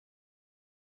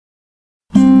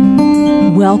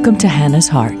Welcome to Hannah's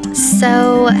Heart.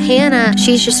 So Hannah,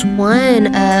 she's just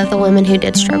one of the women who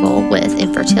did struggle with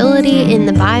infertility in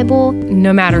the Bible.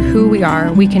 No matter who we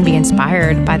are, we can be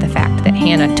inspired by the fact that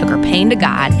Hannah took her pain to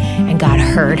God, and God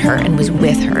heard her and was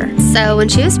with her. So when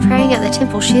she was praying at the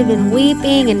temple, she had been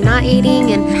weeping and not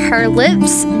eating, and her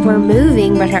lips were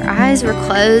moving, but her eyes were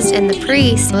closed, and the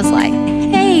priest was like,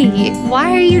 "Hey,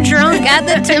 why are you drunk at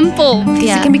the temple?"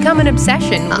 It can become an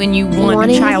obsession when you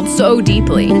want a child so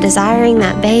deeply. And desiring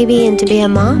that baby and to be a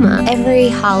mama. Every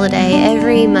holiday,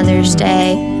 every Mother's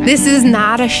Day. This is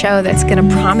not a show that's going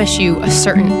to promise you a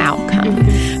certain outcome.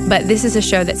 But this is a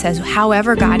show that says,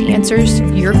 however God answers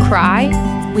your cry,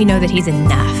 we know that He's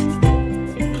enough.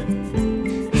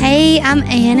 Hey, I'm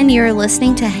Ann, and you're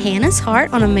listening to Hannah's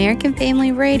Heart on American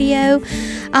Family Radio.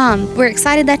 We're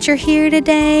excited that you're here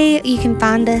today. You can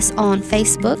find us on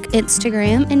Facebook,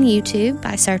 Instagram, and YouTube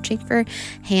by searching for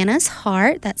Hannah's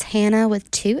Heart. That's Hannah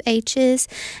with 2 H's.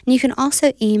 And you can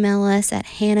also email us at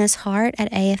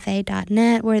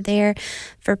hannahsheart@afa.net. We're there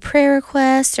for prayer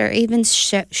requests or even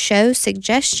show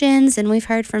suggestions. And we've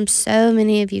heard from so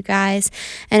many of you guys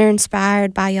and are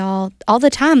inspired by y'all all the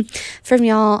time from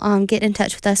y'all. Get in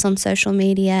touch with us on social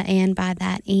media and by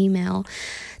that email.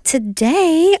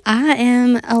 Today, I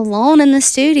am alone in the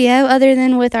studio other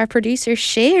than with our producer,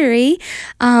 Sherry.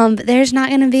 But there's not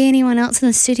going to be anyone else in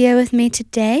the studio with me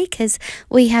today because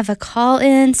we have a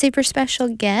call-in super special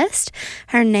guest.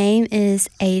 Her name is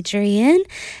Adrienne,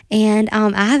 and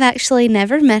I have actually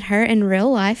never met her in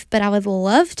real life, but I would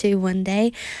love to one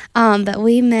day. But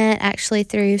we met actually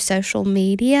through social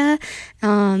media,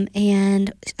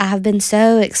 and I've been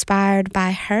so inspired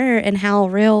by her and how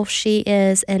real she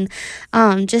is, and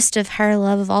just of her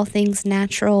love of all things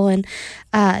natural. And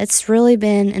it's really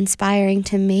been inspiring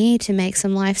to me to make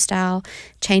some lifestyle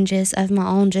changes of my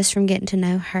own just from getting to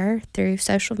know her through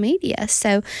social media.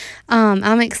 So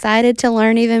I'm excited to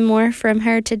learn even more from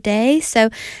her today. So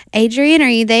Adrienne, are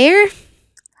you there?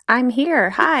 I'm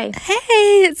here. Hi.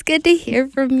 Hey, it's good to hear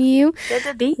from you. Good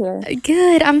to be here.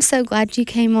 Good. I'm so glad you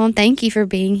came on. Thank you for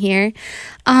being here.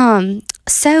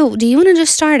 So do you want to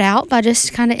just start out by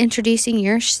just kind of introducing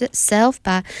yourself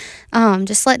by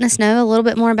just letting us know a little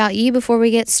bit more about you before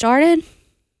we get started?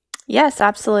 Yes,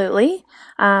 absolutely.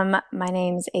 My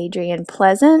name's Adrienne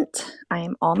Pleasant. I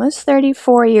am almost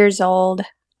 34 years old.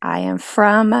 I am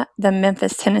from the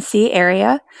Memphis, Tennessee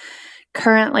area.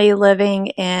 Currently living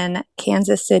in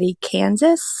Kansas City,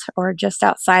 Kansas, or just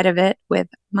outside of it with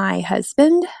my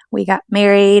husband. We got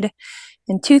married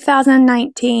in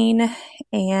 2019,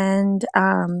 and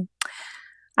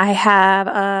we have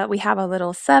a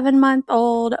little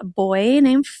 7-month-old boy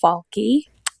named Falky,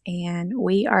 and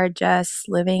we are just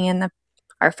living in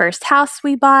our first house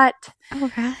we bought.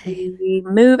 All right. We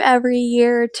move every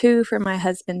year or two for my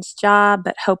husband's job,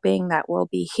 but hoping that we'll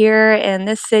be here in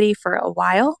this city for a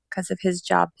while because of his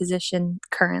job position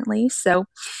currently. So,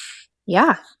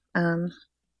 yeah,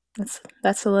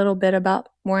 that's a little bit about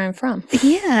where I'm from.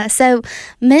 Yeah, so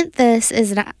Memphis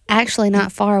is actually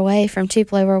not far away from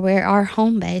Tupelo, where our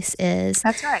home base is.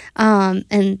 That's right.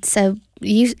 And so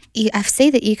I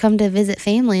see that you come to visit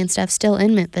family and stuff still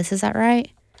in Memphis. Is that right?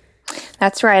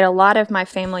 That's right. A lot of my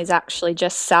family's actually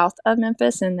just south of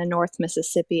Memphis in the North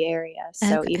Mississippi area,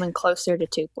 so even closer to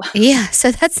Tupelo. Yeah, so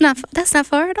that's not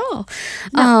far at all.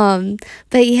 No.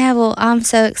 But yeah, well, I'm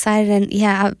so excited, and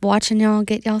yeah, watching y'all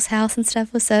get y'all's house and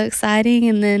stuff was so exciting,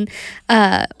 and then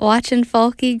watching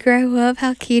Falky grow up,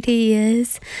 how cute he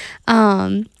is.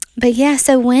 But yeah,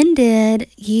 so when did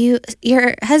your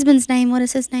husband's name? What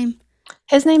is his name?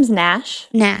 His name's Nash.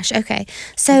 Nash, okay.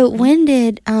 So when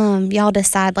did y'all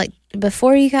decide, like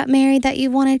before you got married, that you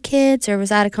wanted kids, or was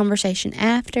that a conversation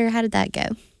after? How did that go?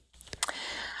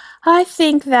 I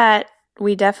think that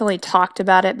we definitely talked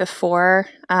about it before,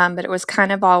 but it was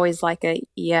kind of always like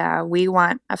we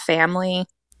want a family.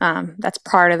 That's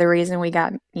part of the reason we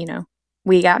got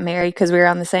married, because we were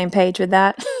on the same page with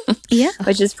that. Yeah.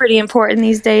 Which is pretty important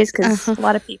these days because a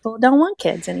lot of people don't want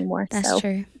kids anymore. That's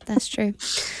true. That's true.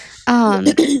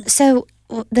 So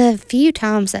the few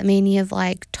times that me and you have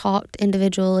like talked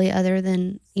individually, other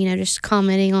than, just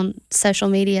commenting on social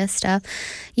media stuff,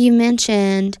 you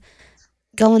mentioned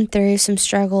going through some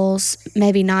struggles,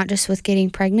 maybe not just with getting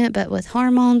pregnant, but with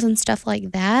hormones and stuff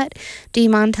like that. Do you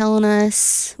mind telling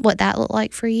us what that looked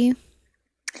like for you?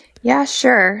 Yeah,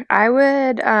 sure. I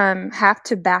would have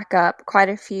to back up quite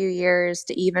a few years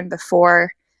to even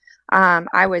before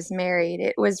I was married.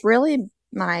 It was really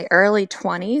my early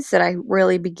 20s that I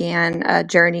really began a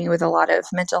journey with a lot of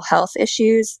mental health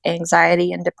issues,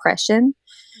 anxiety, and depression.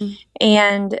 Mm-hmm.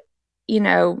 And,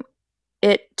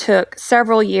 it took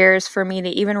several years for me to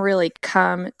even really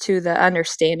come to the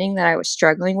understanding that I was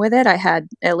struggling with it. I had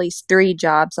at least 3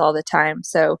 jobs all the time.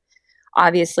 So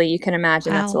obviously you can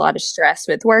imagine that's a Wow. lot of stress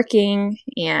with working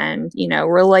and,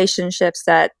 relationships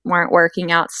that weren't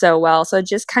working out so well. So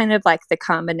just kind of like the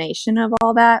combination of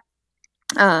all that.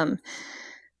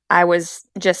 I was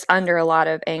just under a lot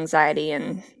of anxiety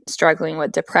and struggling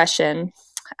with depression.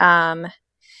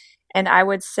 And I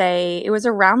would say it was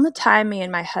around the time me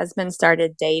and my husband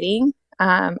started dating.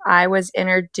 I was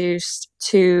introduced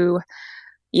to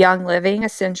Young Living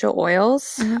essential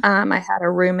oils. I had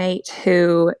a roommate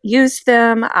who used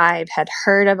them. I had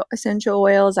heard of essential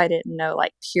oils. I didn't know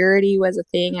like purity was a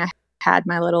thing. I had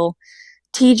my little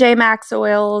TJ Maxx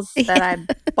oils that I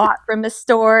bought from the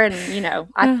store, and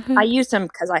I used them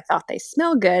because I thought they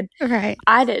smell good. Right.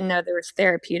 I didn't know there was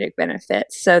therapeutic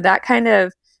benefits. So that kind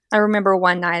of, I remember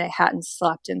one night I hadn't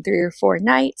slept in 3 or 4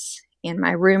 nights, and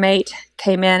my roommate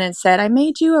came in and said, "I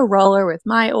made you a roller with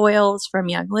my oils from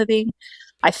Young Living.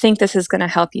 I think this is going to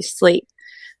help you sleep."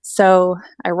 So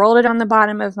I rolled it on the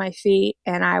bottom of my feet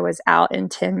and I was out in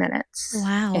 10 minutes.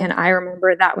 Wow. And I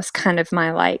remember that was kind of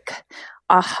my like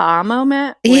aha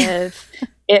moment Yeah. with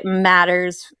it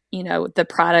matters, the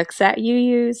products that you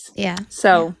use. Yeah.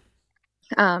 So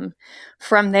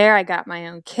from there, I got my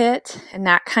own kit, and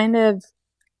that kind of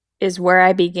is where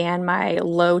I began my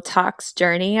low tox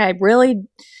journey. I really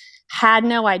had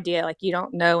no idea. Like, you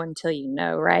don't know until you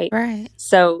know, right? Right.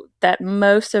 So that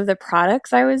most of the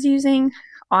products I was using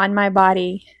on my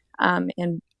body,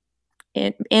 in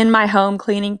my home,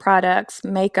 cleaning products,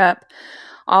 makeup,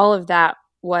 all of that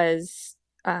was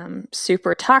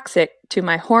super toxic to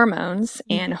my hormones.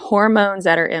 And hormones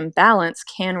that are imbalanced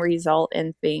can result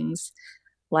in things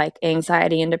like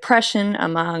anxiety and depression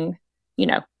among,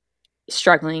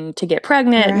 struggling to get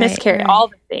pregnant, miscarry, all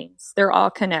the things. They're all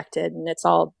connected, and it's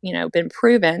all, been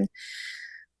proven.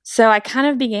 So I kind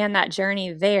of began that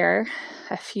journey there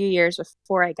a few years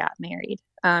before I got married,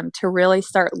 to really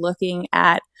start looking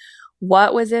at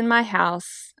what was in my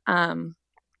house,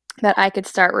 that I could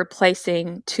start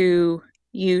replacing to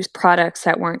use products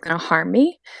that weren't going to harm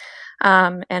me.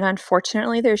 And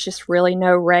unfortunately, there's just really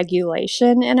no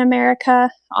regulation in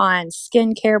America on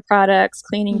skincare products,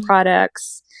 cleaning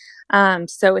products.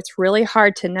 So it's really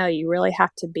hard to know. You really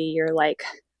have to be your like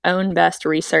own best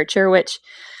researcher, which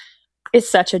is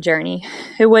such a journey.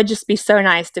 It would just be so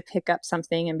nice to pick up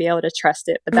something and be able to trust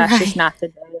it, but that's just not the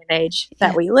day and age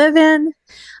that we live in.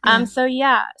 So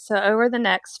over the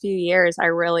next few years, I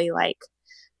really like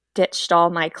ditched all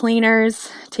my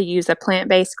cleaners to use a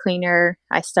plant-based cleaner.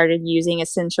 I started using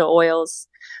essential oils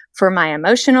for my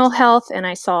emotional health, and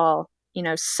I saw,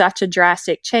 such a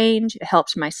drastic change. It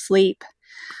helped my sleep.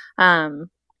 It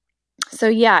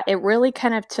really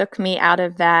kind of took me out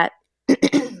of that,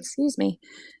 excuse me,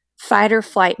 fight or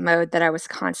flight mode that I was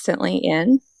constantly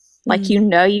in. Like, you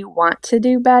want to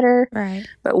do better, Right.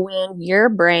 but when your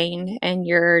brain and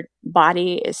your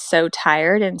body is so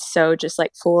tired and so just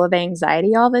like full of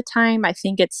anxiety all the time, I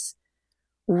think it's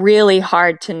really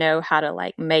hard to know how to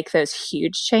like make those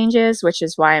huge changes, which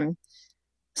is why I'm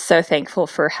so thankful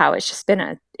for how it's just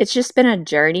been a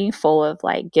journey full of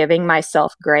like giving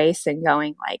myself grace and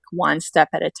going like one step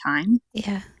at a time.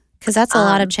 Yeah. Because that's a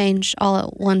lot of change all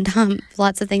at one time.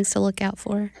 Lots of things to look out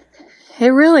for. It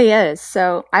really is.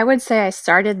 So I would say I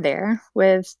started there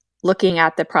with looking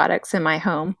at the products in my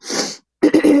home,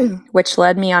 which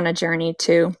led me on a journey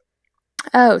to,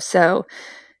 so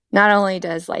not only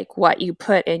does like what you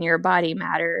put in your body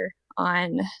matter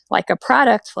on like a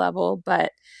product level,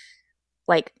 but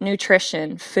like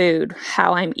nutrition, food,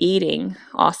 how I'm eating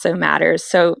also matters.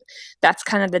 So that's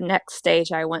kind of the next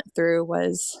stage I went through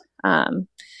was,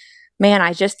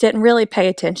 I just didn't really pay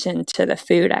attention to the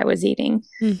food I was eating.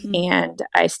 And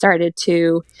I started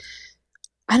to,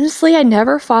 honestly, I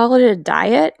never followed a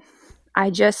diet. I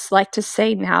just like to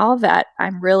say now that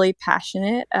I'm really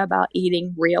passionate about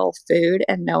eating real food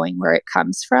and knowing where it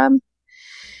comes from.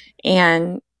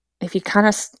 And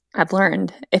I've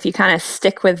learned, if you kind of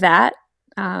stick with that,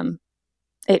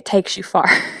 it takes you far.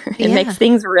 It makes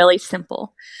things really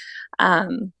simple.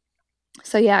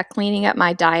 Cleaning up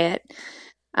my diet,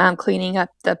 cleaning up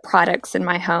the products in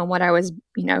my home, what I was,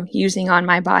 using on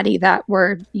my body that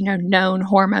were, known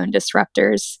hormone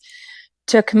disruptors,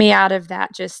 took me out of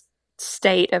that just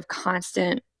state of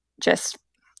constant just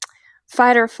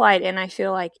fight or flight. And I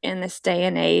feel like in this day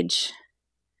and age,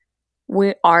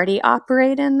 we already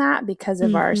operate in that because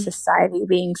of our society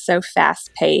being so fast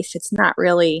paced. It's not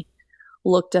really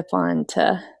looked upon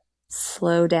to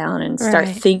slow down and start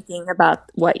thinking about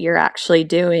what you're actually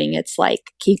doing. It's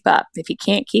like, keep up. If you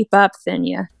can't keep up, then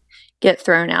you get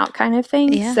thrown out kind of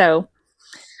thing. Yeah. So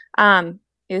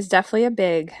it was definitely a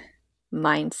big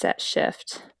mindset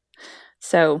shift.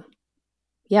 So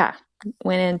yeah,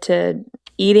 went into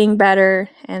eating better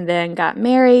and then got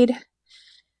married.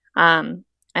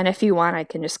 And if you want, I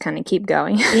can just kind of keep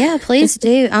going. Yeah, please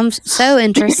do. I'm so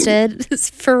interested. It's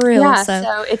for real. Yeah, So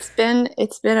so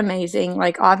it's been amazing.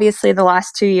 Like obviously the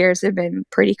last 2 years have been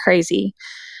pretty crazy.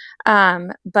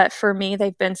 But for me,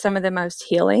 they've been some of the most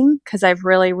healing because I've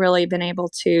really, really been able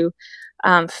to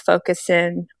focus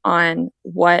in on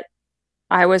what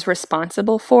I was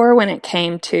responsible for when it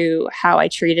came to how I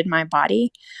treated my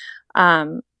body.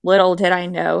 Little did I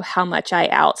know how much I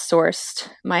outsourced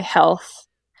my health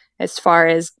as far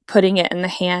as putting it in the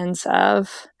hands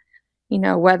of,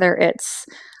 whether it's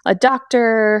a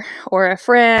doctor or a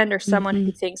friend or someone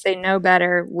who thinks they know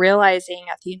better, realizing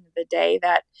at the end of the day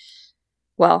that,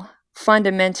 well,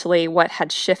 fundamentally what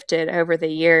had shifted over the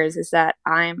years is that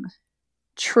I'm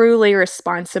truly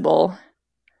responsible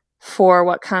for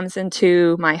what comes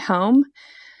into my home.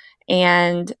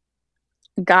 And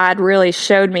God really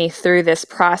showed me through this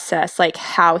process, like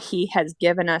how He has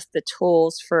given us the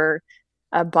tools for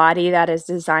a body that is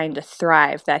designed to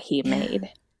thrive that He made.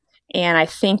 And I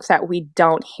think that we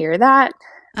don't hear that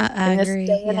I in this agree.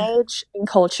 day and age in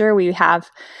culture. We have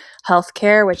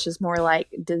healthcare, which is more like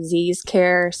disease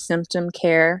care, symptom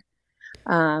care.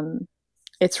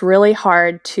 It's really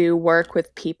hard to work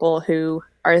with people who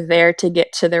are there to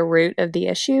get to the root of the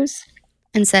issues.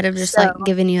 Instead of just like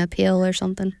giving you a pill or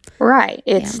something. Right.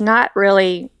 It's not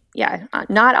really,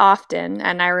 not often.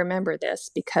 And I remember this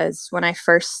because when I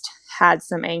first had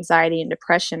some anxiety and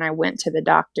depression, I went to the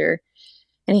doctor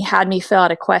and he had me fill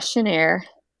out a questionnaire,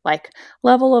 like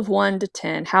level of 1 to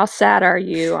 10. How sad are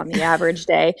you on the average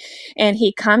day? And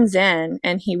he comes in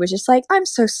and he was just like, I'm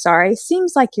so sorry.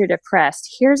 Seems like you're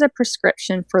depressed. Here's a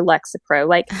prescription for Lexapro.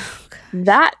 Like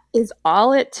that is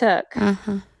all it took.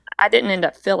 I didn't end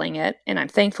up filling it, and I'm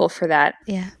thankful for that.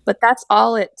 Yeah. But that's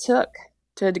all it took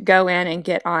to go in and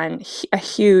get on a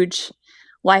huge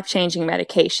life-changing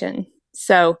medication.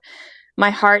 So my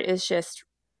heart is just,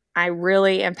 I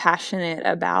really am passionate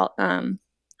about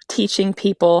teaching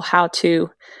people how to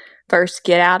first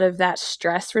get out of that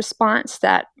stress response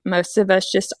that most of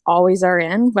us just always are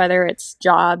in, whether it's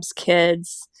jobs,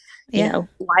 kids,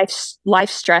 life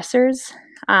stressors.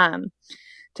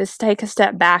 Just take a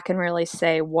step back and really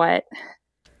say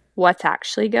what's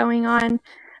actually going on. I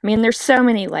mean, there's so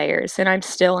many layers, and I'm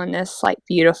still in this like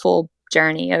beautiful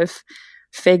journey of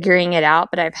figuring it out,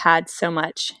 but I've had so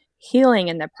much healing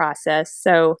in the process.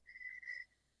 So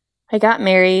I got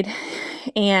married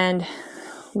and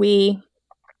we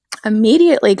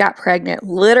immediately got pregnant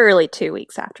literally 2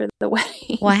 weeks after the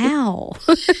wedding. Wow.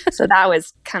 So that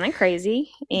was kind of crazy.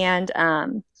 And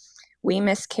we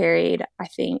miscarried, I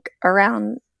think,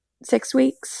 around 6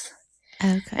 weeks.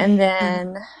 Okay. And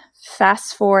then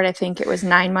fast forward, I think it was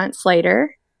 9 months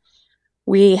later,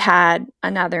 we had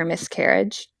another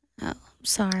miscarriage. Oh,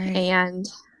 sorry. And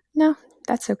no,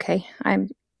 that's okay.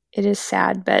 It is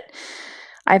sad, but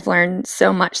I've learned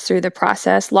so much through the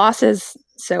process. Loss is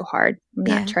so hard. I'm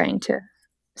not trying to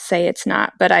say it's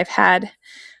not, but I've had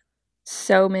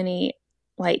so many,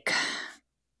 like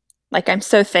I'm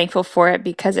so thankful for it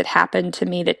because it happened to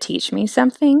me to teach me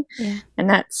something. Yeah.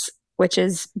 And which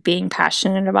is being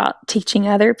passionate about teaching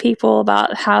other people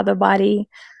about how the body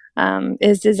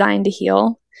is designed to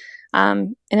heal.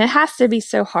 And it has to be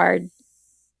so hard.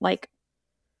 Like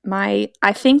I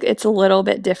think it's a little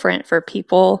bit different for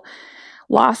people.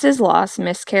 Loss is loss,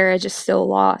 miscarriage is still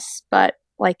loss, but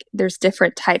like there's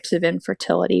different types of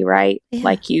infertility, right? Yeah.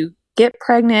 Like you get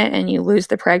pregnant and you lose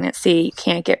the pregnancy, you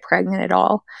can't get pregnant at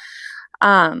all.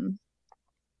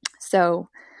 So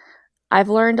I've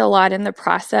learned a lot in the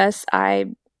process.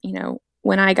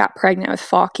 When I got pregnant with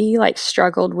Falky, like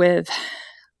struggled with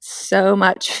so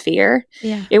much fear.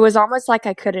 Yeah. It was almost like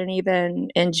I couldn't even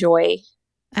enjoy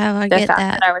the fact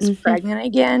that I was pregnant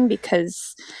again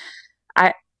because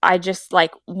I just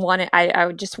like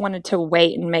I just wanted to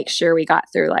wait and make sure we got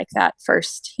through like that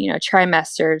first,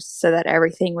 trimesters so that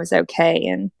everything was okay.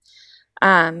 And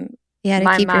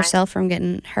to keep yourself from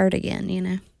getting hurt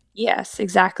again, Yes,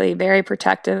 exactly. Very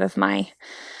protective of my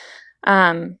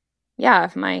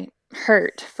of my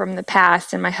hurt from the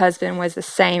past, and my husband was the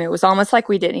same. It was almost like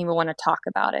we didn't even want to talk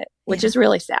about it, which is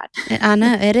really sad. I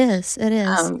know, it is.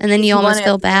 And then you almost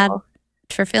feel bad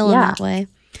for feeling that way.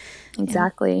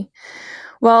 Exactly. Yeah.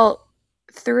 Well,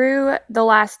 through the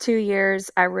last 2 years,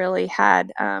 I really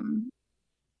had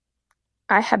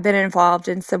I have been involved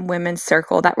in some women's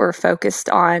circle that were focused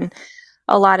on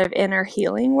a lot of inner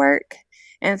healing work.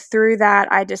 And through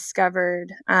that, I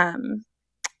discovered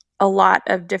a lot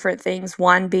of different things.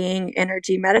 One being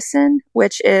energy medicine,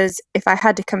 which is, if I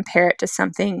had to compare it to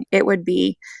something, it would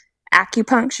be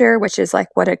acupuncture, which is like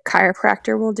what a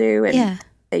chiropractor will do. And Yeah.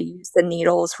 they use the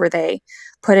needles where they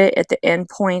put it at the end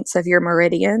points of your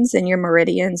meridians. And your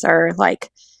meridians are like,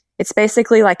 it's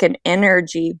basically like an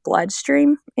energy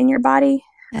bloodstream in your body.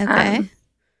 Okay.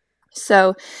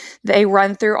 So they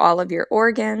run through all of your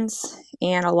organs.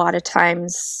 And a lot of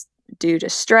times, due to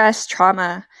stress,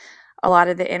 trauma, a lot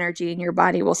of the energy in your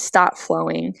body will stop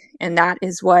flowing. And that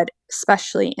is what,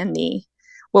 especially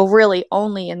really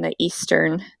only in the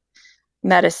Eastern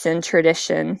medicine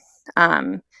tradition,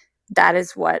 that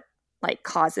is what like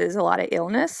causes a lot of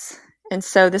illness. And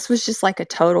so this was just like a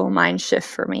total mind shift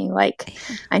for me. Like,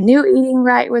 I knew eating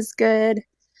right was good.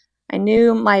 I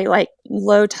knew my like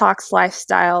low tox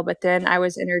lifestyle, but then I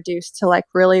was introduced to like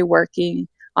really working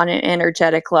on an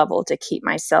energetic level to keep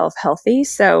myself healthy.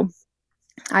 So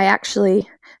I actually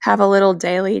have a little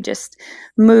daily just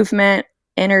movement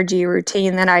energy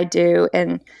routine that I do.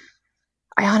 And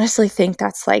I honestly think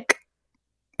that's like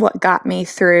what got me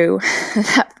through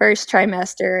that first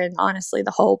trimester and honestly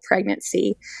the whole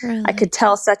pregnancy. Really? I could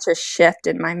tell such a shift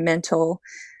in my mental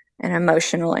and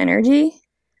emotional energy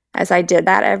as I did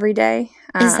that every day.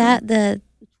 Is that the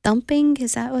thumping?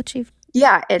 Is that what you've...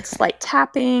 Yeah, it's like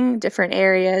tapping different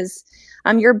areas.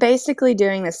 You're basically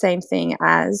doing the same thing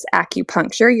as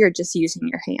acupuncture. You're just using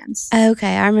your hands.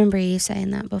 Okay, I remember you saying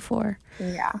that before.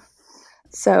 Yeah.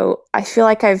 So I feel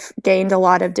like I've gained a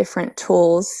lot of different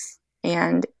tools,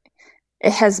 and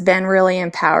it has been really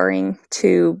empowering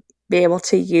to be able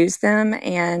to use them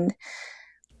and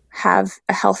have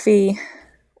a healthy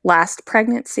last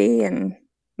pregnancy and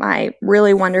my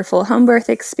really wonderful home birth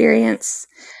experience.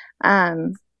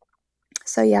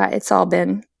 So yeah, it's all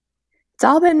been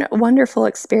a wonderful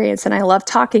experience, and I love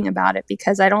talking about it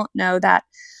because I don't know that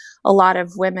a lot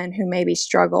of women who maybe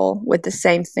struggle with the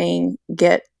same thing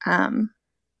get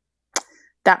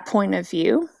that point of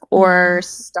view, or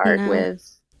start with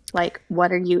like,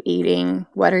 what are you eating?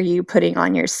 What are you putting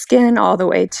on your skin, all the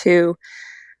way to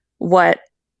what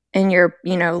in your,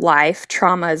 life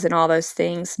traumas and all those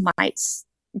things might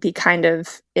be kind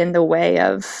of in the way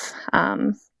of,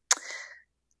 I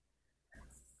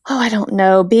don't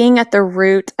know, being at the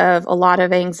root of a lot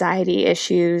of anxiety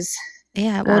issues.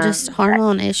 Yeah, well, just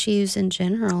hormone issues in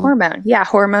general. Hormone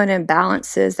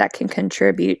imbalances that can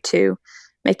contribute to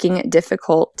making it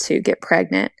difficult to get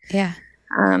pregnant. Yeah.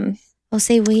 Well,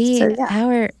 see, we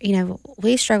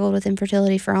struggled with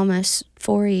infertility for almost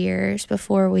 4 years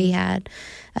before we had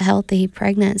a healthy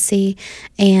pregnancy,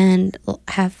 and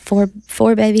have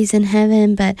four babies in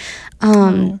heaven. But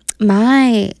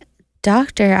my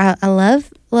doctor, I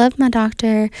love my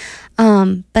doctor,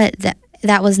 but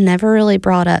that was never really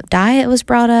brought up. Diet was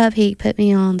brought up. He put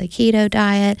me on the keto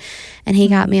diet, and he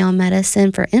got me on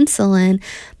medicine for insulin,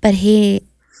 but I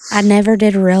never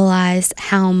did realize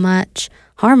how much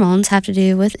hormones have to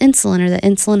do with insulin, or that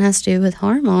insulin has to do with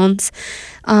hormones.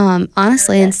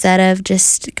 Honestly, instead of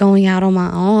just going out on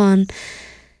my own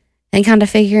and kind of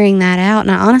figuring that out,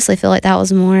 and I honestly feel like that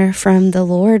was more from the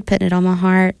Lord putting it on my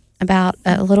heart about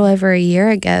a little over a year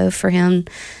ago for him.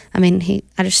 I mean,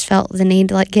 I just felt the need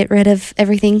to like get rid of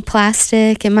everything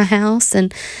plastic in my house,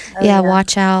 and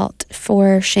watch out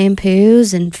for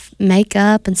shampoos and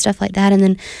makeup and stuff like that. And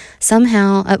then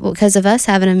somehow, because of us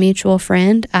having a mutual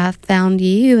friend, I found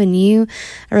you, and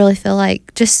I really feel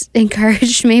like just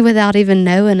encouraged me without even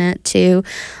knowing it to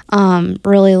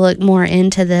really look more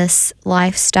into this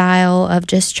lifestyle of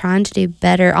just trying to do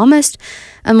better, almost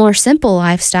a more simple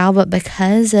lifestyle, but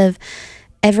because of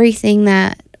everything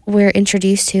that we're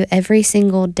introduced to every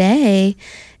single day,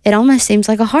 it almost seems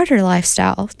like a harder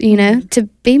lifestyle, to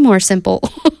be more simple,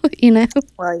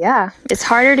 Well, yeah. It's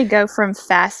harder to go from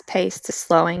fast paced to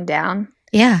slowing down.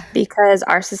 Yeah. Because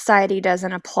our society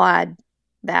doesn't applaud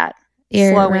that.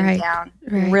 Slowing down,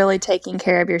 really taking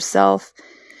care of yourself.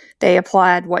 They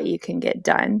applaud what you can get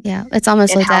done. Yeah. It's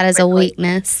almost like that as a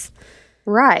weakness.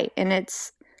 Right. And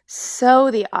it's so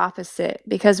the opposite,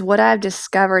 because what I've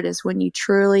discovered is when you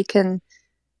truly can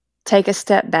take a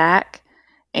step back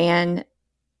and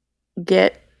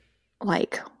get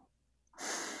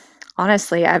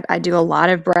honestly, I do a lot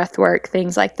of breath work,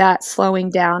 things like that. Slowing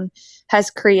down has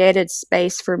created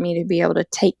space for me to be able to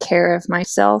take care of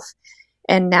myself,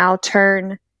 and now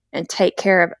turn and take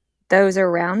care of those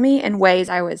around me in ways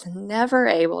I was never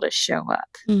able to show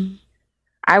up.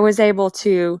 I was able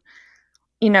to,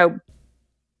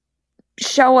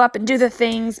 show up and do the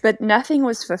things, but nothing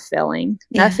was fulfilling.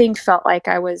 Yeah. Nothing felt like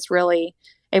I was really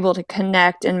able to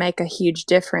connect and make a huge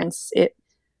difference.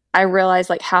 I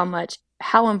realized like how much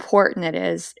how important it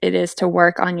is to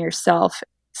work on yourself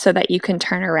so that you can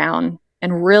turn around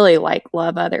and really like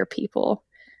love other people.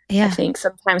 I Yeah. think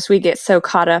sometimes we get so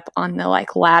caught up on the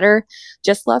like ladder,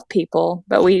 just love people,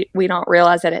 but we don't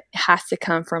realize that it has to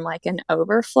come from like an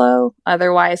overflow.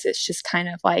 Otherwise, it's just kind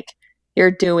of like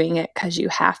you're doing it because you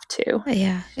have to.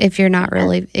 Yeah. If you're not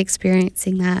really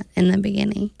experiencing that in the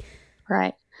beginning.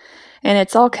 Right. And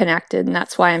it's all connected, and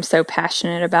that's why I'm so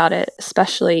passionate about it,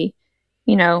 especially,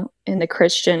 in the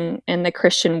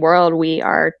Christian world, we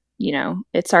are,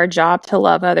 it's our job to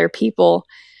love other people.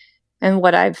 And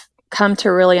what I've come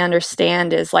to really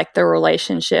understand is like the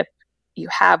relationship you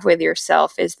have with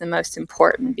yourself is the most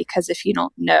important, because if you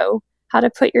don't know how to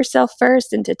put yourself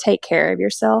first and to take care of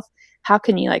yourself, how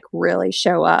can you like really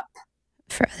show up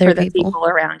For for other the people. people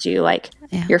around you, like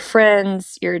Yeah. your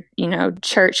friends, your,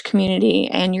 church community,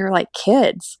 and your like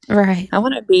kids. Right. I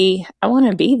want to be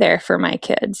there for my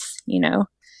kids,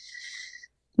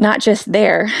 not just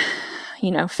there,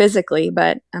 physically,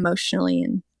 but emotionally,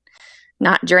 and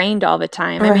not drained all the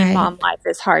time. I mean, Right. mom life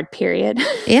is hard, period.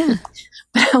 Yeah.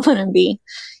 But I want to be,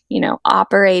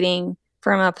 operating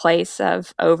from a place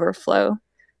of overflow,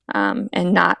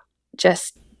 and not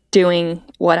just doing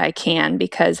what I can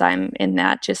because I'm in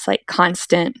that just like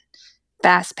constant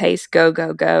fast paced go,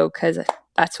 go, go, because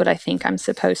that's what I think I'm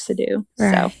supposed to do.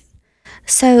 Right.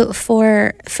 So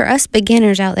for us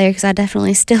beginners out there, because I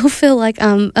definitely still feel like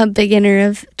I'm a beginner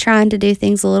of trying to do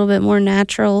things a little bit more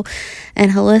natural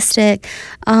and holistic,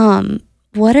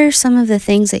 what are some of the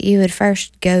things that you would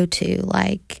first go to,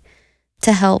 like,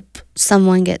 to help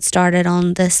someone get started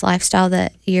on this lifestyle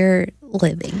that you're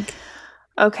living?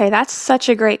 Okay, that's such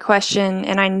a great question,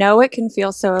 and I know it can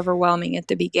feel so overwhelming at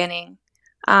the beginning.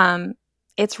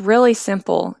 It's really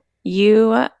simple.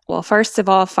 First of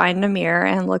all, find a mirror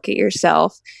and look at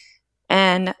yourself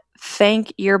and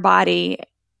thank your body,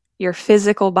 your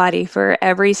physical body, for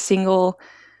every single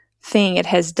thing it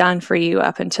has done for you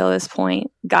up until this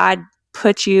point. God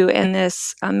put you in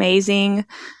this amazing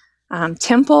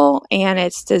temple, and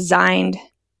it's designed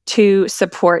to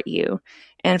support you.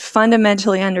 And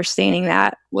fundamentally understanding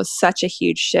that was such a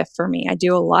huge shift for me. I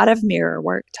do a lot of mirror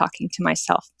work talking to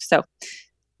myself. So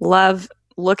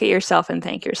look at yourself and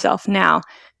thank yourself. Now,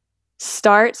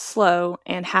 start slow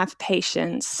and have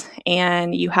patience.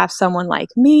 And you have someone like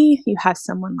me, you have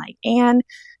someone like Anne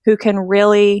who can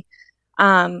really,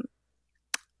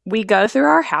 we go through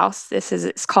our house.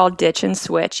 It's called Ditch and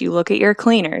Switch. You look at your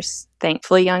cleaners.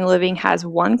 Thankfully, Young Living has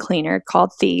one cleaner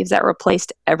called Thieves that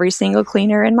replaced every single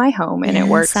cleaner in my home, and Yes, it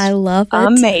works I love it.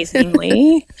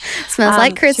 amazingly. Smells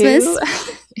like Christmas.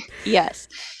 Yes.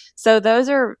 So those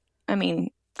are, I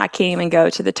can't even go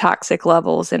to the toxic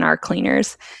levels in our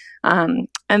cleaners. And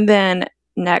then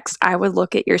next, I would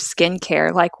look at your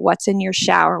skincare, like what's in your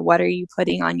shower? What are you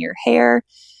putting on your hair?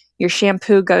 Your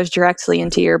shampoo goes directly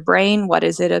into your brain. What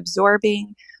is it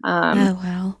absorbing? Oh,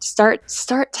 wow.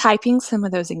 Start typing some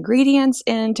of those ingredients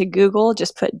into Google.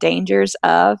 Just put dangers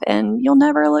of, and you'll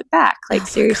never look back. Like,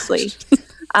 seriously.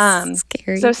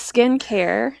 Scary. So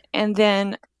skincare, and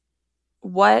then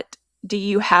what do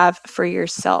you have for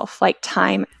yourself? Like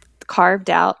time carved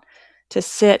out to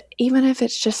sit, even if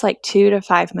it's just like 2 to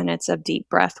 5 minutes of deep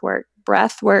breath work.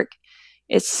 Breath work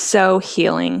is so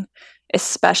healing,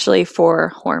 especially for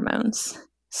hormones.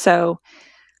 So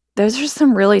those are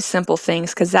some really simple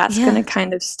things, because that's going to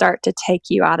kind of start to take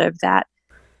you out of that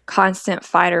constant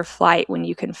fight or flight when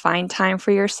you can find time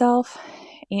for yourself,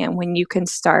 and when you can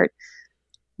start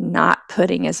not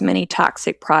putting as many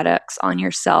toxic products on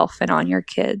yourself and on your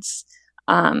kids.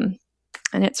 And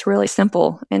it's really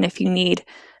simple. And if you need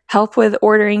help with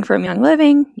ordering from Young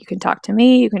Living, you can talk to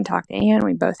me. You can talk to Anne.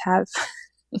 We both have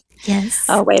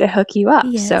a way to hook you up.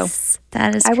 Yes, so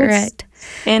that is correct.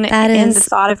 And the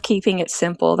thought of keeping it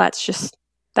simple, that's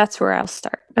where I'll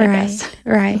start, I guess.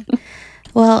 Right.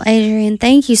 Well, Adrienne,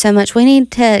 thank you so much. We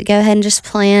need to go ahead and just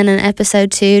plan an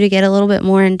episode 2 to get a little bit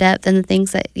more in depth in the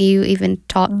things that you even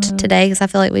talked today, because I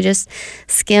feel like we just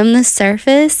skimmed the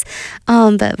surface.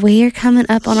 But we are coming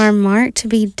up on our mark to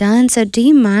be done. So do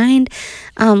you mind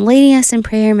leading us in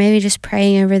prayer, maybe just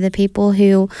praying over the people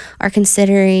who are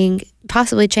considering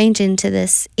possibly changing to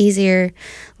this easier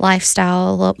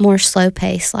lifestyle, a more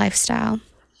slow-paced lifestyle?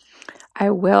 I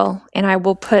will. And I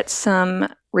will put some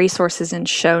resources in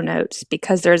show notes,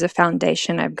 because there's a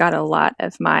foundation. I've got a lot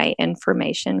of my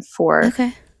information for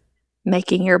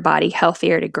making your body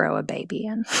healthier to grow a baby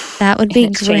in. That would be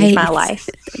great. Changed my life.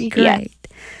 Great. Yeah.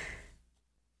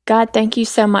 God, thank you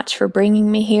so much for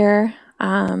bringing me here.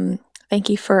 Thank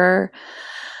you for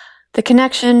the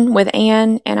connection with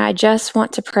Anne. And I just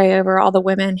want to pray over all the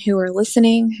women who are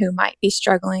listening, who might be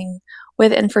struggling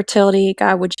with infertility,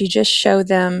 God, would you just show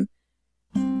them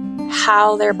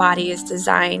how their body is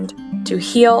designed to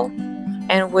heal?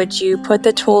 And would you put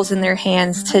the tools in their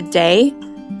hands today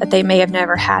that they may have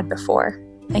never had before?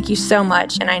 Thank you so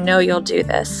much, and I know you'll do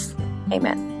this.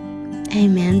 Amen.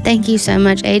 Amen. Thank you so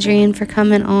much, Adrienne, for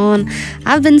coming on.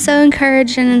 I've been so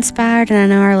encouraged and inspired, and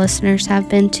I know our listeners have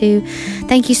been too.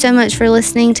 Thank you so much for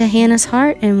listening to Hannah's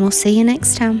Heart, and we'll see you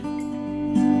next time.